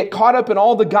you. We get caught up in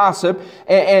all the gossip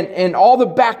and all the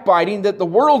backbiting that the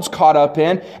world's caught up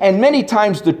in, and many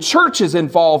times the church is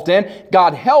involved in.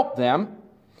 God help them.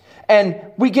 And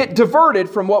we get diverted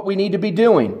from what we need to be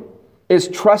doing, is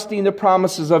trusting the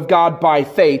promises of God by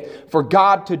faith for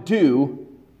God to do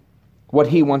what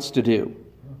He wants to do.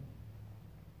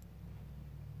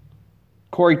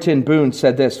 Corrie ten Boom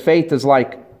said this: faith is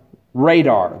like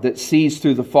radar that sees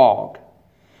through the fog.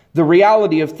 The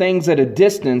reality of things at a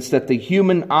distance that the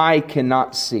human eye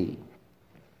cannot see.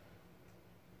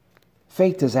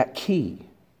 Faith is that key.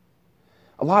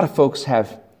 A lot of folks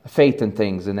have faith in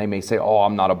things and they may say, oh,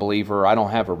 I'm not a believer, I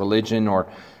don't have a religion, or,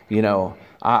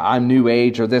 I'm New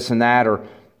Age, or this and that, or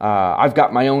I've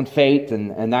got my own faith,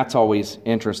 and that's always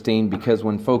interesting, because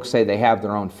when folks say they have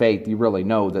their own faith, you really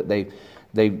know that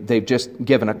they've just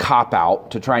given a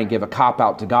cop-out to try and give a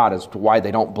cop-out to God as to why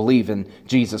they don't believe in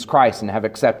Jesus Christ and have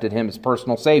accepted Him as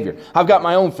personal Savior. I've got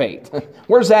my own faith.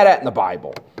 Where's that at in the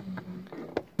Bible?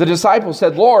 The disciples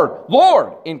said, Lord,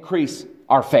 Lord, increase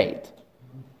our faith.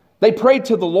 They prayed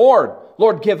to the Lord,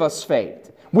 Lord, give us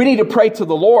faith. We need to pray to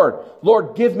the Lord,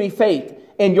 Lord, give me faith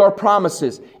in your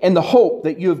promises and the hope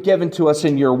that you have given to us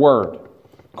in your word.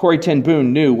 Corrie ten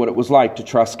Boom knew what it was like to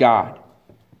trust God.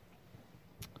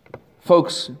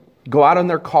 Folks go out in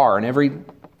their car, and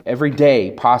every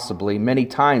day, possibly many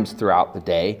times throughout the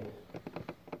day,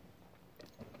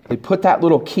 they put that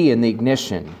little key in the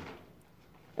ignition,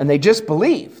 and they just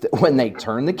believe that when they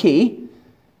turn the key,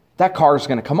 that car is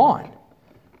going to come on.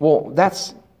 Well,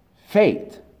 that's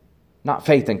faith. Not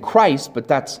faith in Christ, but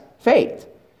that's faith.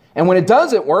 And when it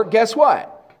doesn't work, guess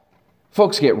what?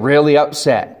 Folks get really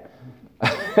upset.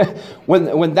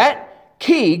 When that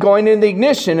key going in the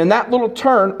ignition and that little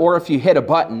turn, or if you hit a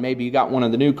button, maybe you got one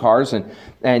of the new cars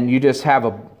and you just have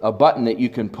a button that you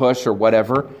can push or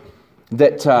whatever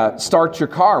that starts your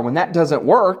car. When that doesn't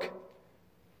work,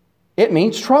 it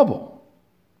means trouble.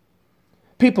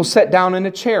 People sit down in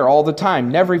a chair all the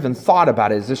time, never even thought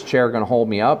about it. Is this chair going to hold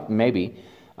me up? Maybe.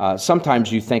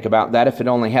 Sometimes you think about that if it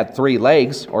only had 3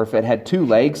 legs, or if it had 2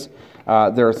 legs.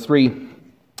 There are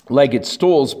 3-legged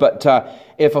stools, but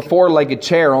if a 4-legged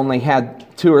chair only had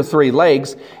 2 or 3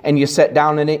 legs and you sat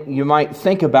down in it, you might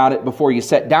think about it before you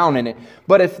sat down in it.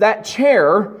 But if that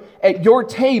chair at your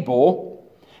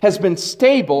table has been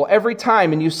stable every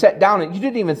time and you sat down in it, you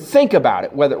didn't even think about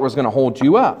it, whether it was going to hold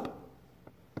you up.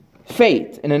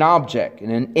 Faith in an object, in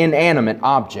an inanimate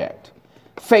object.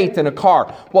 Faith in a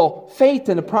car. Well, faith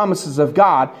in the promises of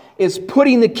God is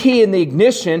putting the key in the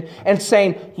ignition and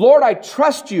saying, Lord, I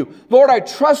trust you. Lord, I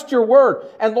trust your word.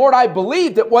 And Lord, I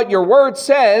believe that what your word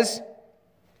says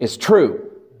is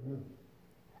true.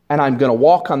 And I'm going to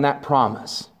walk on that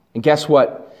promise. And guess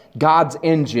what? God's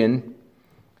engine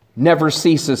never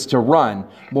ceases to run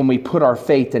when we put our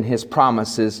faith in His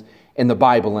promises in the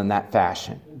Bible in that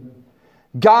fashion.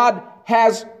 God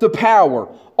has the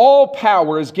power. All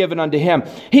power is given unto Him.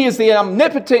 He is the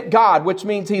omnipotent God, which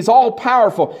means He's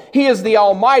all-powerful. He is the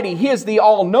Almighty. He is the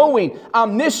all-knowing,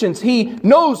 omniscience. He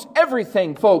knows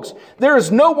everything, folks. There is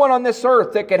no one on this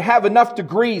earth that can have enough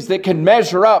degrees that can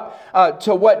measure up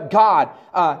to what God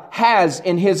has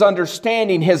in His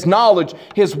understanding, His knowledge,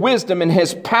 His wisdom, and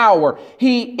His power.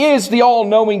 He is the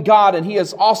all-knowing God, and He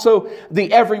is also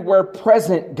the everywhere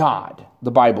present God,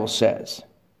 the Bible says.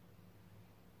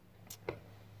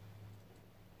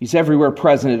 He's everywhere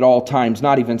present at all times.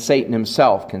 Not even Satan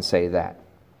himself can say that.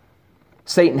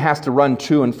 Satan has to run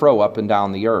to and fro up and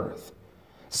down the earth.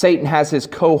 Satan has his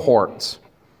cohorts,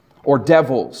 or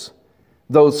devils,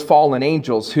 those fallen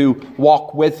angels who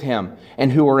walk with him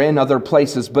and who are in other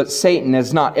places. But Satan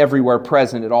is not everywhere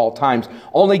present at all times.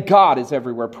 Only God is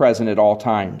everywhere present at all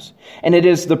times. And it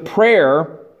is the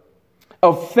prayer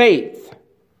of faith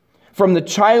from the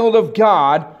child of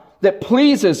God that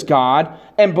pleases God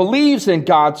and believes in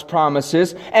God's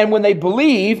promises. And when they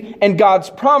believe in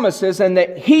God's promises and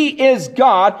that He is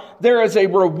God, there is a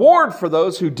reward for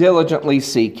those who diligently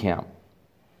seek Him.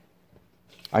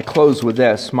 I close with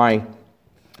this. My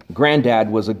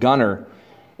granddad was a gunner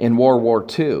in World War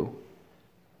II.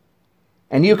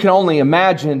 And you can only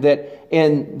imagine that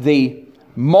in the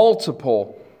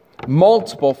multiple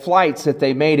flights that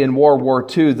they made in World War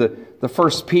II, the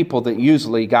first people that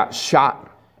usually got shot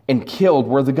and killed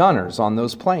were the gunners on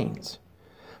those planes.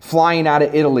 Flying out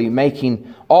of Italy,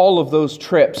 making all of those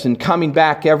trips and coming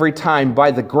back every time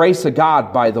by the grace of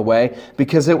God, by the way,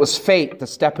 because it was fate to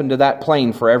step into that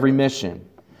plane for every mission,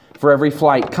 for every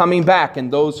flight. Coming back,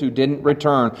 and those who didn't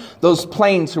return. Those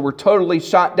planes who were totally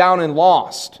shot down and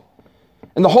lost.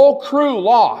 And the whole crew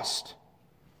lost.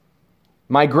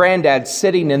 My granddad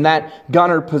sitting in that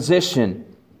gunner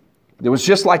position, it was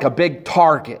just like a big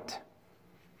target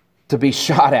to be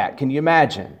shot at. Can you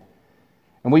imagine?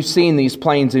 And we've seen these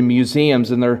planes in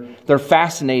museums, and they're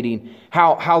fascinating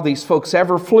how these folks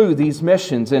ever flew these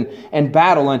missions and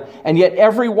battle. And yet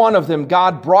every one of them,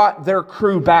 God brought their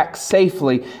crew back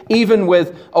safely, even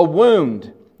with a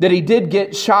wound that he did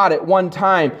get shot at one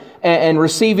time and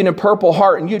receiving a Purple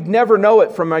Heart. And you'd never know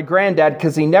it from my granddad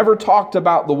because he never talked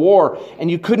about the war. And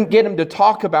you couldn't get him to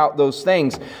talk about those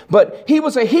things. But he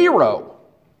was a hero.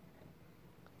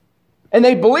 And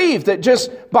they believed that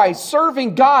just by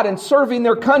serving God and serving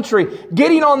their country,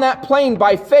 getting on that plane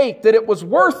by faith, that it was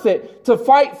worth it to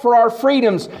fight for our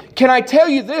freedoms. Can I tell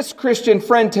you this, Christian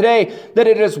friend, today, that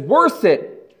it is worth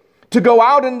it to go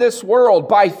out in this world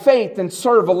by faith and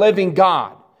serve a living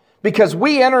God? Because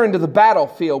we enter into the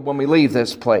battlefield when we leave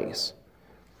this place.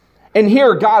 And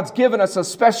here, God's given us a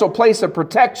special place of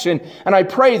protection, and I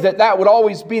pray that that would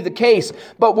always be the case.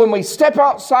 But when we step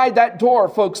outside that door,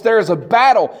 folks, there is a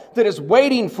battle that is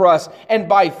waiting for us. And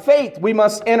by faith, we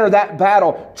must enter that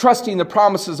battle, trusting the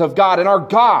promises of God. And our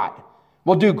God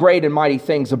will do great and mighty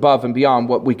things above and beyond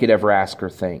what we could ever ask or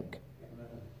think.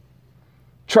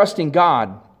 Trusting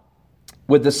God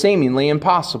with the seemingly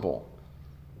impossible.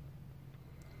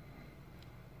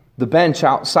 The bench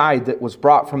outside that was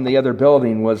brought from the other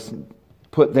building was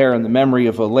put there in the memory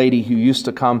of a lady who used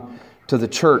to come to the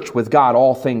church. With God,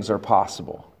 all things are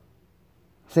possible.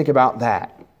 Think about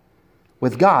that.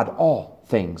 With God, all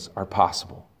things are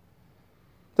possible.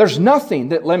 There's nothing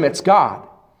that limits God.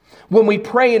 When we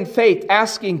pray in faith,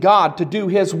 asking God to do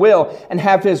His will and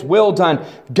have His will done,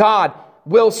 God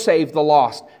will save the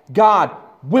lost. God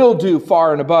will do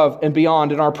far and above and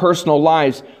beyond in our personal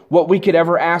lives what we could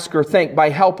ever ask or think, by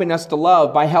helping us to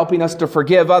love, by helping us to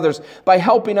forgive others, by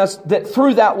helping us that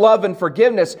through that love and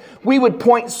forgiveness, we would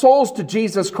point souls to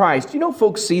Jesus Christ. You know,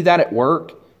 folks see that at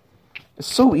work.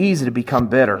 It's so easy to become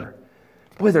bitter.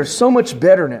 Boy, there's so much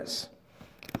bitterness.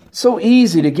 So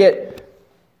easy to get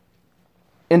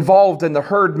involved in the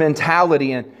herd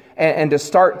mentality and to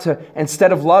start to,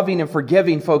 instead of loving and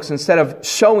forgiving folks, instead of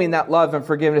showing that love and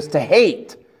forgiveness, to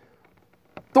hate.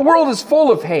 The world is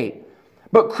full of hate,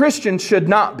 but Christians should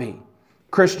not be.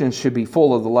 Christians should be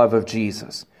full of the love of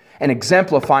Jesus and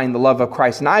exemplifying the love of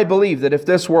Christ. And I believe that if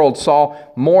this world saw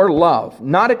more love,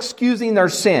 not excusing their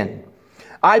sin,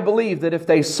 I believe that if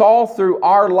they saw through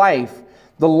our life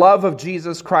the love of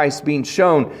Jesus Christ being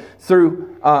shown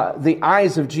through the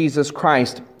eyes of Jesus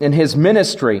Christ and His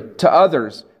ministry to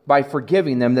others, by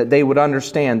forgiving them, that they would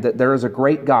understand that there is a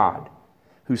great God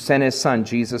who sent His Son,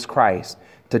 Jesus Christ,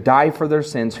 to die for their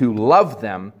sins, who loved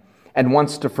them and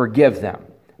wants to forgive them.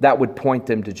 That would point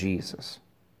them to Jesus.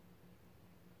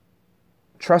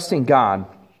 Trusting God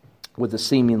with the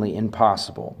seemingly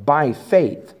impossible. By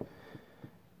faith,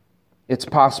 it's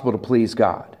possible to please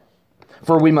God.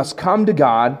 For we must come to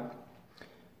God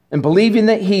and believing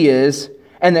that He is,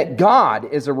 and that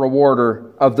God is a rewarder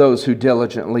of those who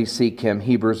diligently seek Him,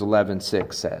 Hebrews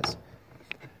 11:6 says.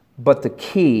 But the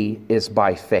key is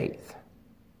by faith.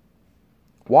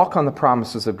 Walk on the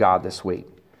promises of God this week.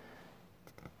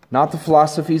 Not the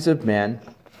philosophies of men.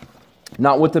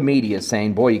 Not what the media is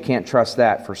saying. Boy, you can't trust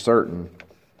that for certain.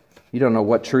 You don't know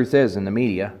what truth is in the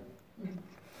media.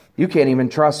 You can't even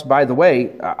trust, by the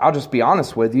way, I'll just be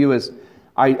honest with you, is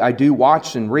I do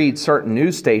watch and read certain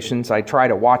news stations. I try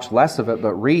to watch less of it,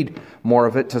 but read more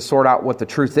of it to sort out what the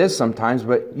truth is sometimes.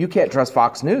 But you can't trust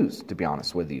Fox News, to be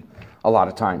honest with you, a lot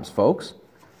of times, folks.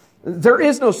 There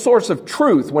is no source of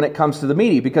truth when it comes to the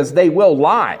media because they will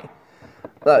lie.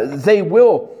 They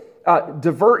will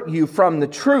divert you from the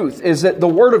truth. Is that the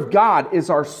Word of God is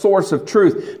our source of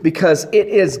truth because it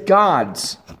is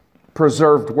God's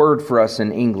preserved word for us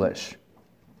in English.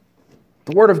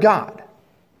 The Word of God.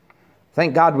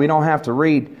 Thank God we don't have to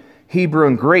read Hebrew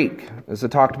and Greek, as I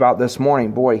talked about this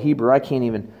morning. Boy, Hebrew, I can't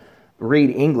even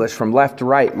read English from left to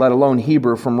right, let alone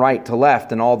Hebrew from right to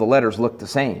left, and all the letters look the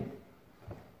same.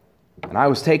 And I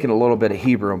was taking a little bit of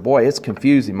Hebrew, and boy, it's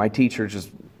confusing. My teacher's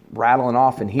just rattling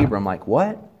off in Hebrew. I'm like,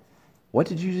 what? What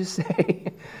did you just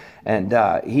say?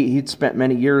 And he'd spent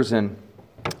many years in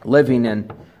living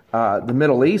in the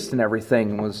Middle East and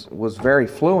everything, was very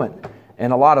fluent.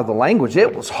 And a lot of the language,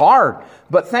 it was hard.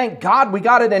 But thank God we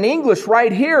got it in English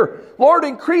right here. Lord,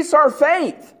 increase our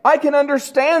faith. I can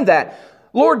understand that.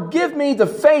 Lord, give me the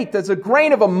faith as a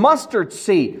grain of a mustard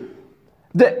seed.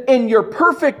 That in your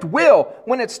perfect will,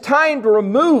 when it's time to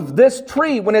remove this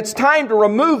tree, when it's time to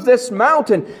remove this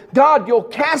mountain, God, you'll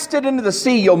cast it into the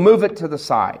sea, you'll move it to the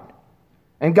side.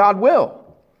 And God will.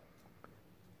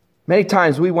 Many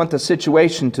times we want the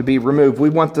situation to be removed. We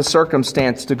want the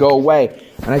circumstance to go away.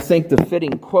 And I think the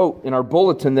fitting quote in our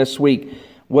bulletin this week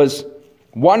was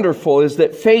wonderful, is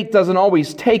that faith doesn't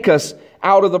always take us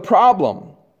out of the problem.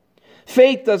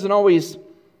 Faith doesn't always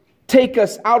take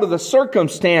us out of the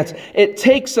circumstance. It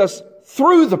takes us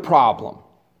through the problem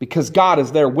because God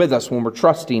is there with us when we're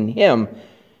trusting Him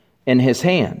in His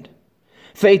hand.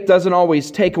 Faith doesn't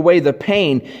always take away the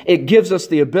pain. It gives us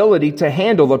the ability to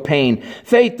handle the pain.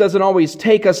 Faith doesn't always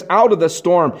take us out of the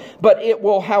storm, but it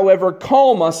will, however,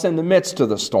 calm us in the midst of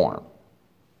the storm.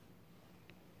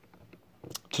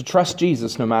 To trust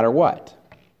Jesus no matter what.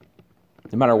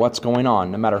 No matter what's going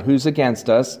on, no matter who's against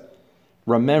us,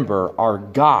 remember our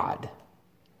God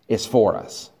is for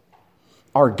us.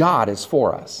 Our God is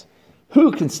for us.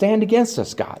 Who can stand against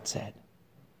us, God said?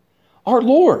 Our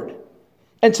Lord.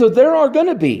 And so there are going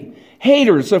to be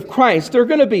haters of Christ. There are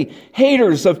going to be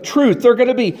haters of truth. There are going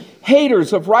to be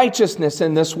haters of righteousness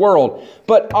in this world.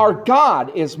 But our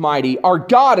God is mighty. Our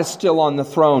God is still on the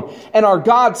throne. And our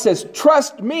God says,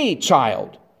 trust me,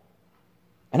 child,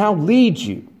 and I'll lead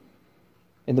you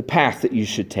in the path that you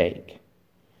should take.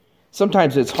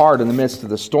 Sometimes it's hard in the midst of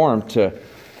the storm to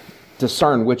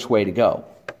discern which way to go.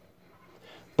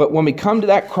 But when we come to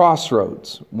that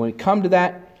crossroads, when we come to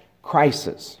that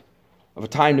crisis of a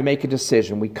time to make a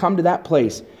decision, we come to that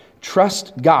place,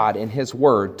 trust God in His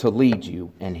Word to lead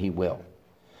you, and He will.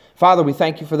 Father, we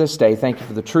thank you for this day. Thank you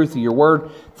for the truth of your Word.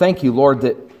 Thank you, Lord,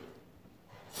 that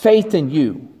faith in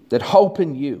you, that hope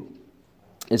in you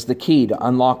is the key to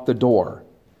unlock the door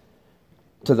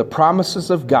to the promises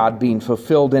of God being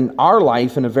fulfilled in our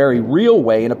life in a very real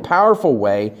way, in a powerful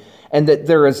way, and that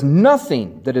there is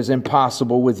nothing that is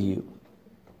impossible with you.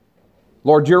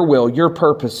 Lord, your will, your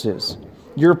purposes,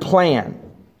 your plan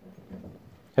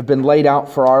have been laid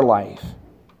out for our life.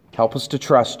 Help us to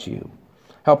trust you.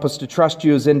 Help us to trust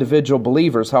you as individual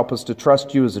believers. Help us to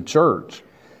trust you as a church.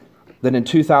 That in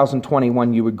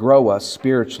 2021 you would grow us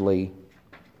spiritually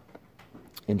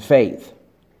in faith.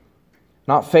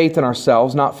 Not faith in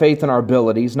ourselves, not faith in our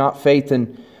abilities, not faith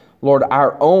in, Lord,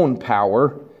 our own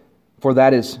power, for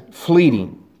that is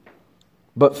fleeting,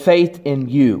 but faith in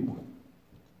you.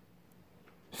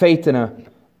 Faith in a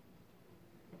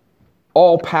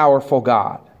all-powerful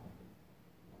God.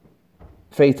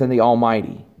 Faith in the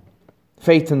Almighty.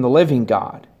 Faith in the living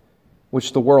God,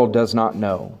 which the world does not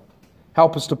know.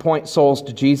 Help us to point souls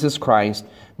to Jesus Christ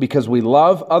because we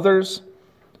love others.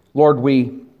 Lord,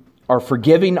 we are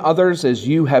forgiving others as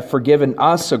you have forgiven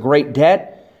us a great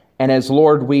debt. And as,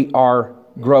 Lord, we are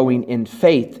growing in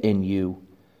faith in you,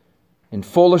 in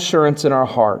full assurance in our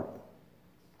heart,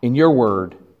 in your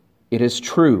word. It is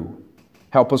true.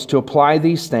 Help us to apply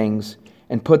these things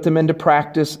and put them into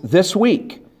practice this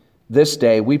week, this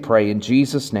day, we pray in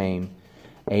Jesus' name.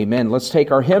 Amen. Let's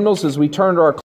take our hymnals as we turn to our